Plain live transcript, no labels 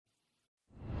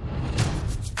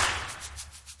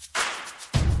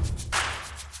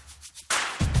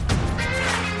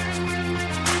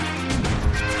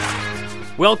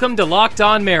Welcome to Locked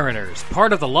On Mariners,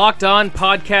 part of the Locked On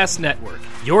Podcast Network,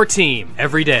 your team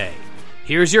every day.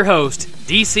 Here's your host,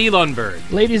 DC Lundberg.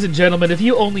 Ladies and gentlemen, if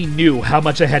you only knew how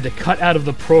much I had to cut out of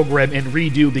the program and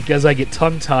redo because I get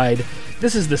tongue-tied,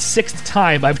 this is the 6th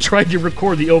time I've tried to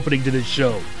record the opening to this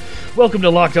show. Welcome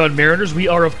to Locked On Mariners. We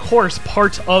are, of course,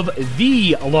 part of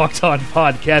the Locked On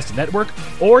Podcast Network,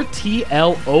 or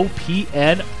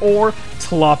TLOPN, or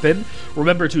TLOPN.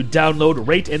 Remember to download,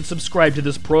 rate, and subscribe to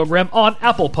this program on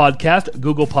Apple Podcast,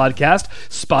 Google Podcast,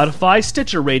 Spotify,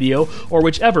 Stitcher Radio, or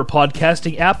whichever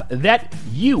podcasting app that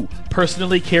you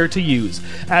personally care to use.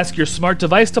 Ask your smart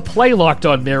device to play Locked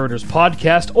On Mariners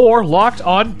Podcast or Locked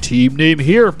On Team Name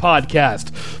Here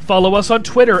Podcast. Follow us on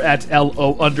Twitter at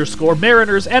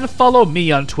LO_Mariners and follow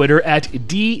me on Twitter at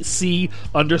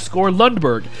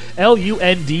DC_Lundberg,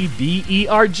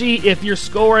 LUNDBERG if you're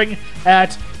scoring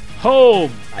at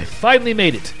home. I finally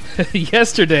made it.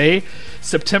 Yesterday,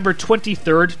 September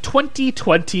 23rd,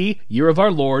 2020, year of our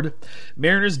Lord,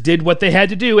 Mariners did what they had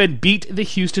to do and beat the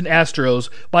Houston Astros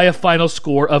by a final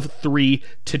score of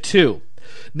 3-2.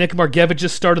 Nick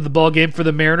Margevicius started the ballgame for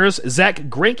the Mariners. Zach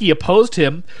Greinke opposed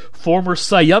him, former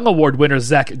Cy Young Award winner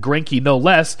Zach Greinke, no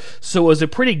less. So it was a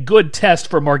pretty good test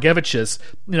for Margevicius.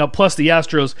 Plus the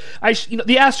Astros.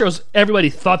 The Astros, everybody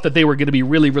thought that they were going to be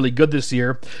really, really good this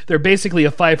year. They're basically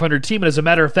a 500 team, and as a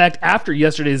matter of fact, after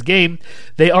yesterday's game,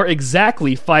 they are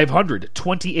exactly 500,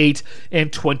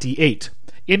 28-28.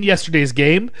 In yesterday's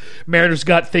game, Mariners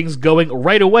got things going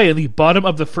right away in the bottom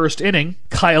of the first inning.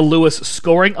 Kyle Lewis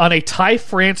scoring on a Ty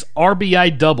France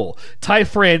RBI double. Ty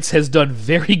France has done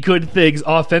very good things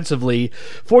offensively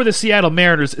for the Seattle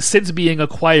Mariners since being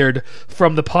acquired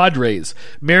from the Padres.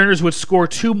 Mariners would score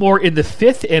 2 more in the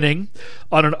 5th inning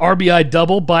on an RBI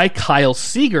double by Kyle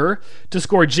Seager to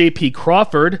score J.P.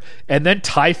 Crawford, and then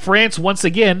Ty France once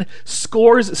again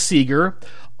scores Seager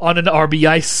on an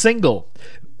RBI single.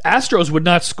 Astros would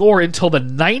not score until the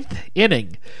 9th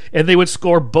inning, and they would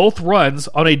score both runs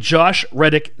on a Josh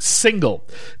Reddick single.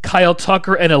 Kyle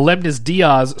Tucker and Alemnis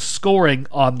Diaz scoring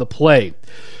on the play.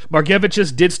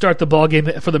 Margevicius did start the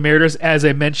ballgame for the Mariners, as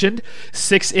I mentioned.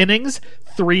 6 innings,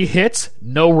 3 hits,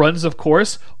 no runs, of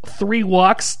course, 3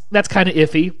 walks, that's kind of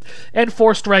iffy, and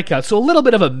 4 strikeouts. So a little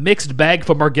bit of a mixed bag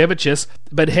for Margevicius,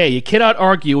 but hey, you cannot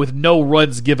argue with no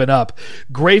runs given up.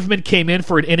 Graveman came in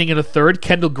for an inning and a third.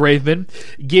 Kendall Graveman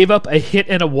gave up a hit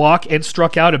and a walk and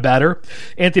struck out a batter.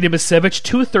 Anthony Misiewicz,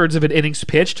 2/3 of an innings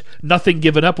pitched, nothing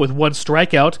given up with 1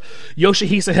 strikeout.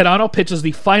 Yoshihisa Hirano pitches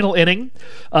the final inning,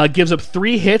 gives up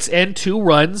 3 hits and 2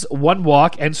 runs, 1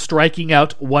 walk, and striking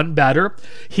out 1 batter.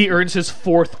 He earns his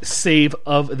 4th save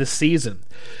of the season.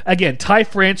 Again, Ty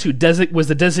France, who was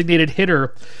the designated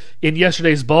hitter in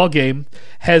yesterday's ball game,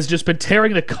 has just been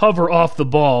tearing the cover off the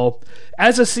ball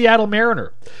as a Seattle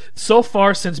Mariner. So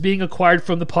far, since being acquired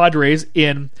from the Padres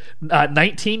in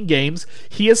 19 games,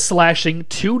 he is slashing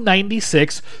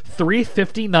 .296,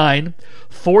 .359,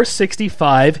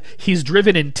 .465. He's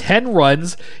driven in 10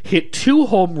 runs, hit 2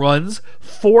 home runs,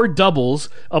 4 doubles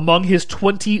among his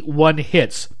 21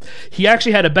 hits. He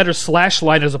actually had a better slash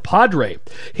line as a Padre,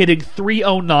 hitting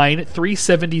 .309,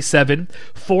 .377,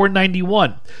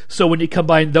 .491. So when you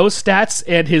combine those stats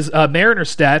and his Mariner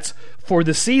stats for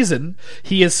the season,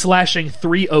 he is slashing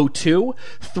 .302,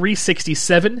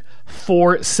 .367,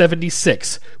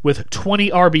 .476 with 20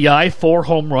 RBI, 4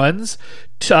 home runs,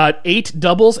 8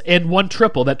 doubles, and 1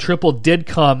 triple. That triple did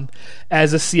come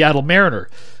as a Seattle Mariner.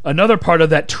 Another part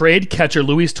of that trade, catcher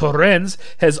Luis Torrens,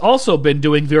 has also been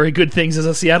doing very good things as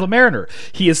a Seattle Mariner.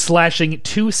 He is slashing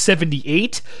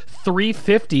 .278,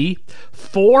 .350,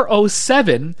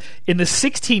 .407 in the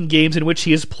 16 games in which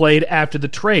he has played after the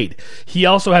trade. He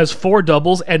also has 4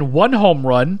 doubles and 1 home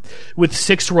run with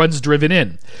 6 runs driven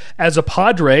in. As a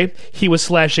Padre, he was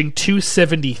slashing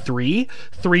 .273,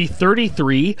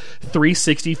 .333,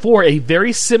 .364, a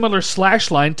very similar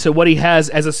slash line to what he has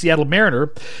as a Seattle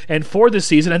Mariner. And for the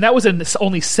season, and that was in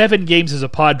only 7 games as a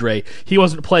Padre. He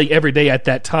wasn't playing every day at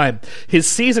that time. His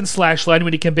season slash line,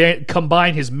 when he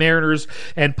combine his Mariners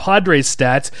and Padres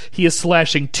stats, he is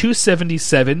slashing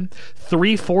 .277,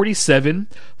 .347,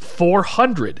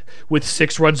 .400 with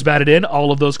 6 runs batted in,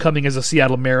 all of those coming as a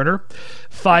Seattle Mariner.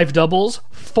 5 doubles,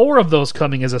 4 of those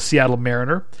coming as a Seattle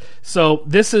Mariner. So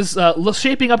this is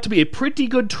shaping up to be a pretty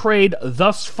good trade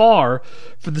thus far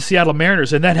for the Seattle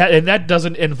Mariners, and that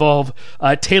doesn't involve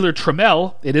Taylor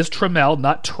Trammell. It is Trammell,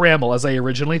 not Trammell, as I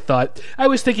originally thought. I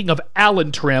was thinking of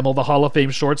Alan Trammell, the Hall of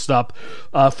Fame shortstop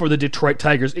for the Detroit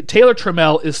Tigers. Taylor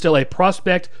Trammell is still a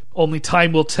prospect Only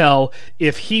time will tell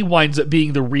if he winds up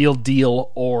being the real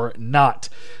deal or not.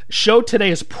 Show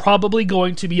today is probably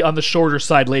going to be on the shorter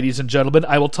side, ladies and gentlemen.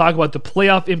 I will talk about the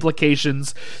playoff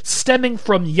implications stemming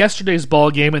from yesterday's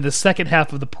ball game in the second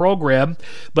half of the program.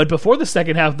 But before the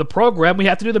second half of the program, we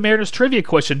have to do the Mariners trivia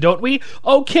question, don't we?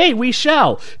 Okay, we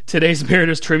shall. Today's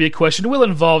Mariners trivia question will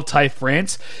involve Ty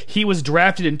France. He was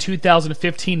drafted in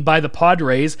 2015 by the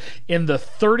Padres in the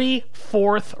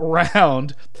 34th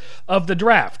round of the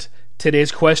draft.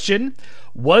 Today's question: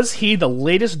 was he the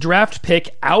latest draft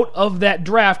pick out of that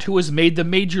draft who has made the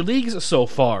major leagues so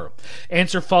far?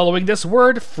 Answer following this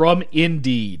word from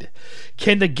Indeed.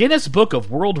 Can the Guinness Book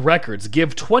of World Records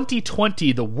give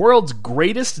 2020 the world's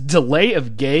greatest delay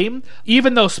of game?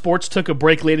 Even though sports took a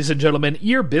break, ladies and gentlemen,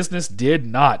 your business did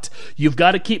not. You've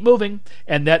got to keep moving,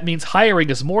 and that means hiring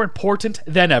is more important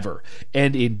than ever.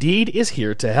 And Indeed is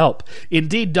here to help.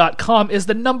 Indeed.com is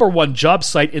the #1 job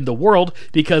site in the world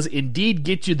because Indeed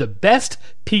gets you the best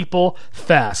people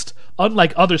fast.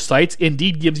 Unlike other sites,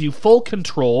 Indeed gives you full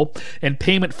control and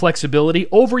payment flexibility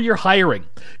over your hiring.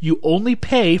 You only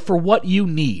pay for what you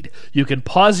need. You can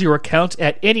pause your account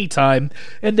at any time,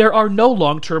 and there are no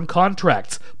long-term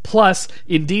contracts. Plus,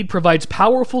 Indeed provides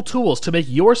powerful tools to make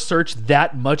your search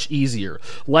that much easier,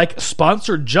 like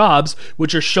sponsored jobs,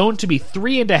 which are shown to be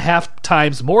 3.5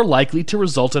 times more likely to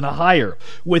result in a hire.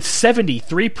 With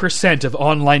 73% of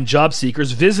online job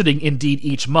seekers visiting Indeed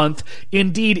each month,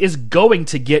 Indeed is going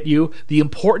to get you the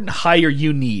important hire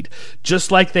you need,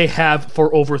 just like they have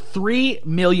for over 3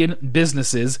 million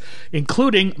businesses,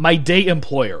 including my day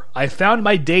employer. I found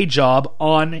my day job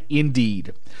on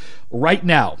Indeed. Right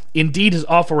now, Indeed is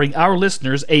offering our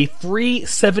listeners a free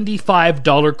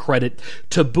 $75 credit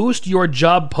to boost your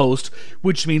job post,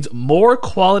 which means more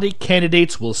quality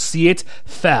candidates will see it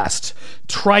fast.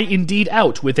 Try Indeed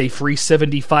out with a free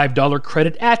 $75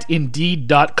 credit at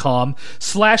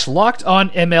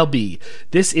Indeed.com/LockedOnMLB.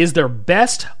 This is their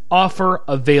best offer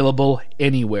available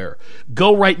anywhere.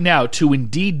 Go right now to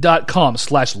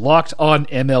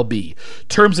Indeed.com/LockedOnMLB.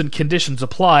 Terms and conditions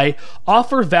apply.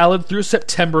 Offer valid through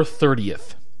September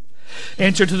 30th.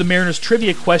 Answer to the Mariners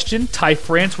trivia question: Ty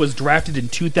France was drafted in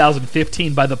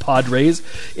 2015 by the Padres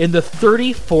in the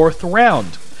 34th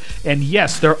round. And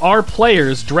yes, there are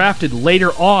players drafted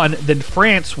later on than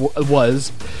France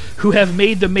was who have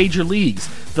made the major leagues.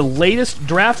 The latest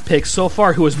draft pick so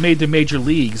far who has made the major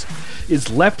leagues is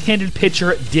left-handed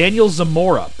pitcher Daniel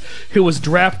Zamora, who was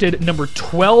drafted number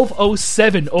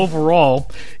 1207 overall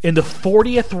in the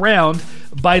 40th round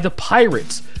by the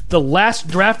Pirates. The last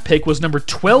draft pick was number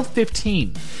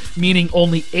 1215, meaning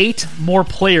only 8 more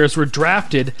players were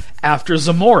drafted after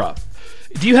Zamora.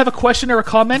 Do you have a question or a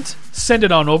comment? Send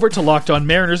it on over to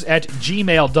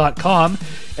lockedonmariners@gmail.com,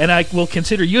 and I will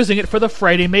consider using it for the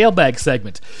Friday mailbag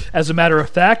segment. As a matter of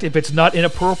fact, if it's not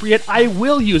inappropriate, I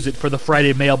will use it for the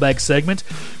Friday mailbag segment,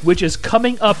 which is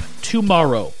coming up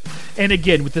tomorrow. And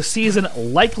again, with the season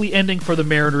likely ending for the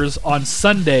Mariners on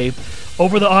Sunday,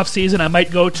 over the offseason, I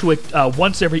might go to a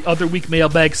once every other week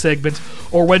mailbag segment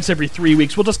or once every 3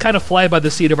 weeks. We'll just kind of fly by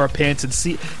the seat of our pants and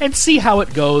see how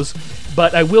it goes.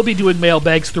 But I will be doing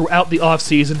mailbags throughout the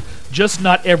offseason, just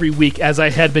not every week as I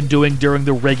had been doing during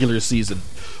the regular season.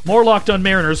 More Locked On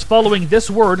Mariners following this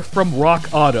word from Rock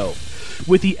Auto.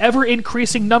 With the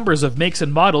ever-increasing numbers of makes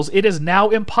and models, it is now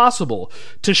impossible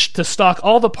to stock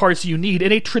all the parts you need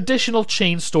in a traditional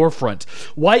chain storefront.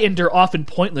 Why endure often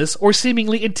pointless or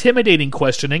seemingly intimidating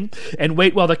questioning and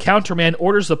wait while the counterman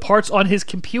orders the parts on his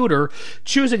computer,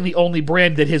 choosing the only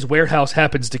brand that his warehouse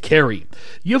happens to carry?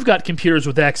 You've got computers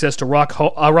with access to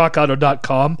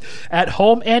RockAuto.com at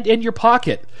home and in your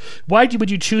pocket. Why would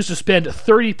you choose to spend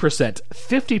 30%,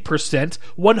 50%,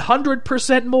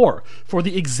 100% more for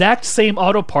the exact same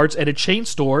auto parts at a chain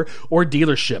store or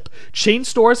dealership? Chain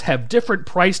stores have different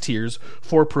price tiers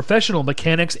for professional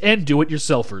mechanics and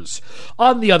do-it-yourselfers.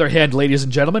 On the other hand, ladies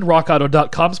and gentlemen,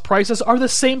 RockAuto.com's prices are the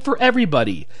same for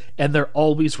everybody, and they're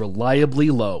always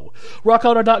reliably low.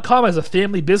 RockAuto.com is a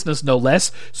family business, no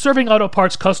less, serving auto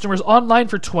parts customers online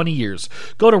for 20 years.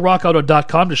 Go to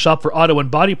RockAuto.com to shop for auto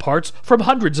and body parts from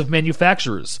hundreds of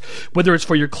manufacturers. Whether it's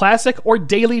for your classic or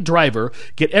daily driver,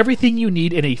 get everything you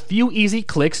need in a few easy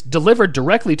clicks delivered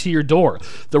directly to your door.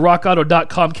 The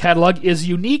RockAuto.com catalog is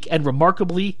unique and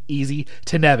remarkably easy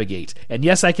to navigate. And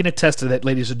yes, I can attest to that,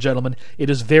 ladies and gentlemen. It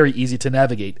is very easy to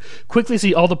navigate. Quickly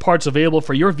see all the parts available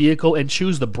for your vehicle and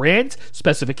choose the brand,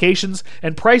 specifications,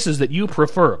 and prices that you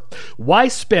prefer. Why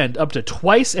spend up to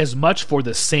twice as much for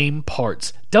the same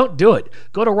parts? Don't do it.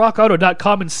 Go to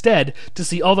rockauto.com instead to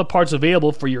see all the parts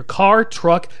available for your car,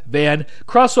 truck, van,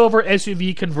 crossover,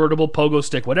 SUV, convertible, pogo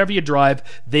stick, whatever you drive,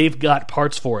 they've got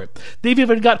parts for it. They've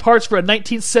even got parts for a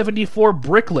 1974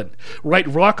 Bricklin. Write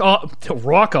Locked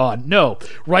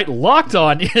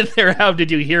On in their How Did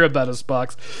You Hear About Us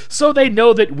box so they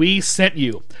know that we sent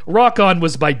you. Rock On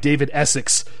was by David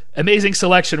Essex. Amazing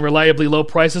selection, reliably low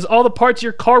prices, all the parts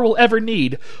your car will ever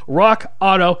need.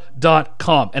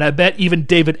 RockAuto.com. And I bet even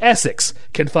David Essex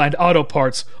can find auto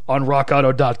parts on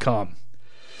RockAuto.com.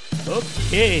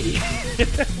 Okay.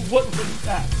 What was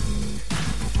that?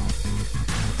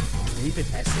 David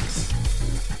Essex.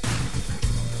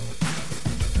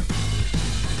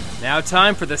 Now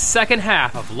time for the second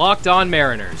half of Locked On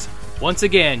Mariners. Once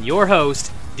again, your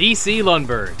host, DC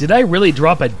Lundberg. Did I really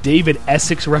drop a David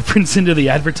Essex reference into the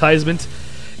advertisement?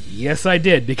 Yes, I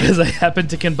did, because I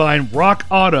happened to combine Rock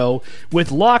Auto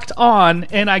with Locked On,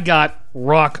 and I got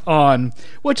Rock On,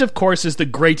 which of course is the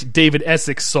great David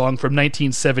Essex song from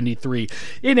 1973.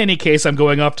 In any case, I'm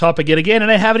going off topic yet again,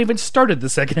 and I haven't even started the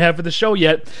second half of the show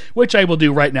yet, which I will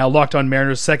do right now. Locked On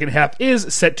Mariners' second half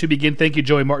is set to begin. Thank you,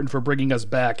 Joey Martin, for bringing us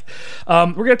back.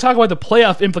 We're going to talk about the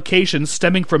playoff implications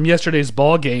stemming from yesterday's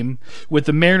ball game, with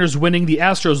the Mariners winning, the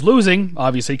Astros losing,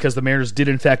 obviously because the Mariners did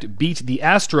in fact beat the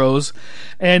Astros,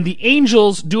 and the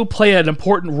Angels do play an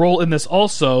important role in this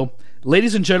also.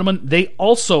 Ladies and gentlemen, they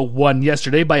also won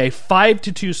yesterday by a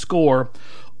 5-2 score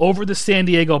over the San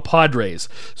Diego Padres.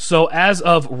 So as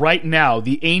of right now,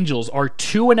 the Angels are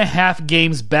 2.5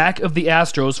 games back of the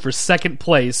Astros for second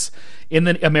place in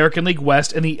the American League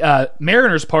West, and the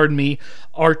Mariners,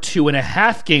 are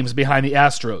 2.5 games behind the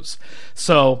Astros.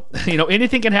 So,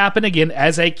 anything can happen. Again,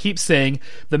 as I keep saying,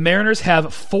 the Mariners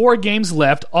have 4 games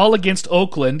left, all against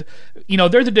Oakland.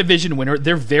 They're the division winner.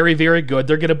 They're very, very good.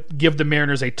 They're going to give the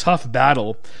Mariners a tough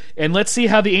battle. And let's see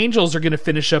how the Angels are going to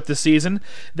finish up the season.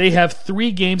 They have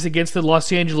 3 games against the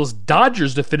Los Angeles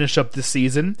Dodgers to finish up the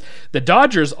season. The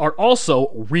Dodgers are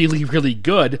also really, really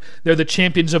good. They're the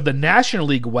champions of the National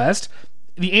League West.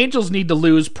 The Angels need to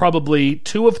lose probably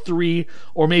 2 of 3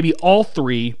 or maybe all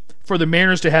 3 for the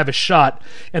Mariners to have a shot,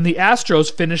 and the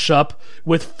Astros finish up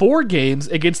with 4 games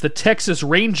against the Texas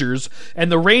Rangers,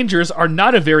 and the Rangers are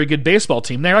not a very good baseball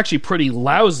team. They're actually pretty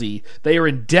lousy. They are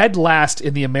in dead last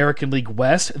in the American League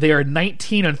West. They are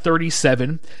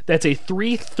 19-37. That's a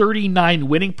 .339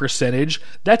 winning percentage.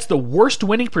 That's the worst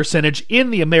winning percentage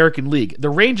in the American League. The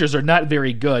Rangers are not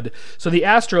very good. So the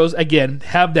Astros, again,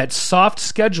 have that soft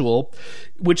schedule,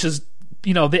 which is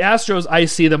the Astros, I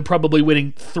see them probably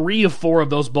winning 3 of 4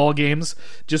 of those ball games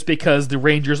just because the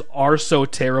Rangers are so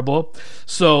terrible.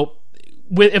 So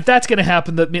if that's going to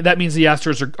happen, that means the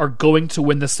Astros are going to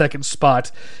win the second spot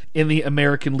in the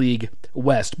American League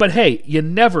West. But hey, you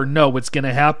never know what's going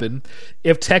to happen.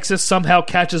 If Texas somehow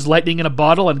catches lightning in a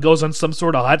bottle and goes on some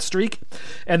sort of hot streak,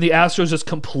 and the Astros just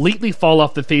completely fall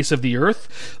off the face of the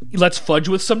earth, let's fudge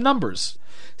with some numbers.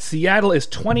 Seattle is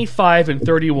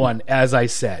 25-31, as I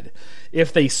said.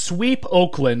 If they sweep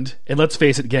Oakland, and let's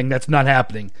face it, gang, that's not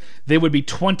happening, they would be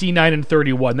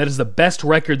 29-31. That is the best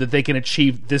record that they can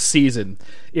achieve this season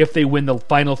if they win the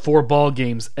final 4 ball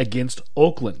games against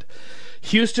Oakland.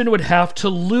 Houston would have to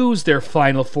lose their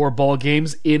final 4 ball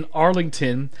games in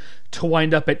Arlington to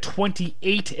wind up at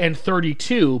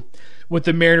 28-32, with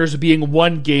the Mariners being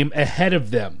 1 game ahead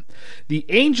of them. The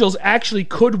Angels actually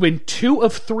could win 2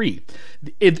 of 3.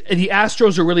 The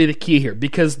Astros are really the key here,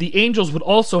 because the Angels would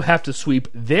also have to sweep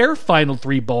their final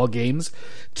 3 ball games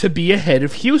to be ahead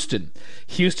of Houston.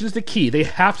 Houston's the key. They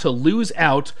have to lose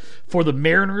out for the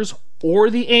Mariners or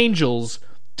the Angels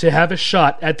to have a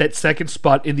shot at that second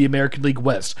spot in the American League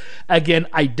West. Again,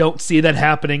 I don't see that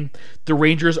happening. The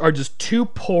Rangers are just too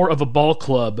poor of a ball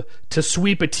club to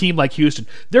sweep a team like Houston.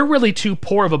 They're really too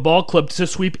poor of a ball club to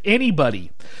sweep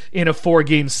anybody in a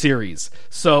 4-game series.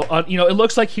 So, it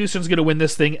looks like Houston's going to win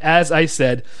this thing. As I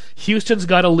said, Houston's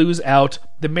got to lose out.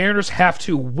 The Mariners have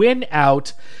to win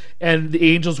out, and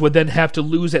the Angels would then have to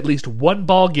lose at least 1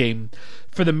 ball game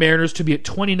for the Mariners to be at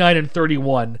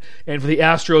 29-31, and for the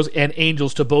Astros and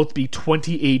Angels to both be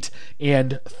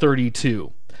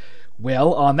 28-32.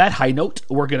 Well, on that high note,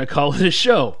 we're going to call it a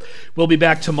show. We'll be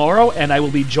back tomorrow, and I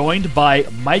will be joined by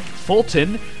Mike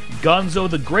Fulton, Gonzo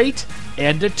the Great,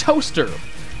 and a toaster.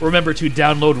 Remember to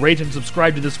download, rate, and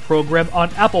subscribe to this program on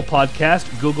Apple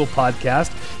Podcast, Google Podcast,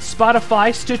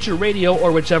 Spotify, Stitcher Radio,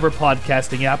 or whichever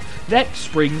podcasting app that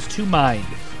springs to mind.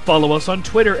 Follow us on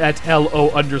Twitter at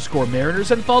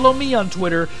LO_Mariners, and follow me on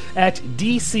Twitter at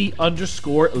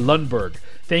DC_Lundberg.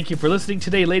 Thank you for listening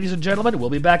today, ladies and gentlemen.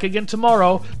 We'll be back again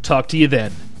tomorrow. Talk to you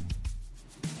then.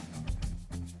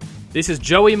 This is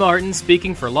Joey Martin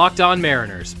speaking for Locked On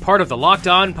Mariners, part of the Locked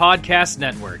On Podcast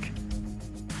Network.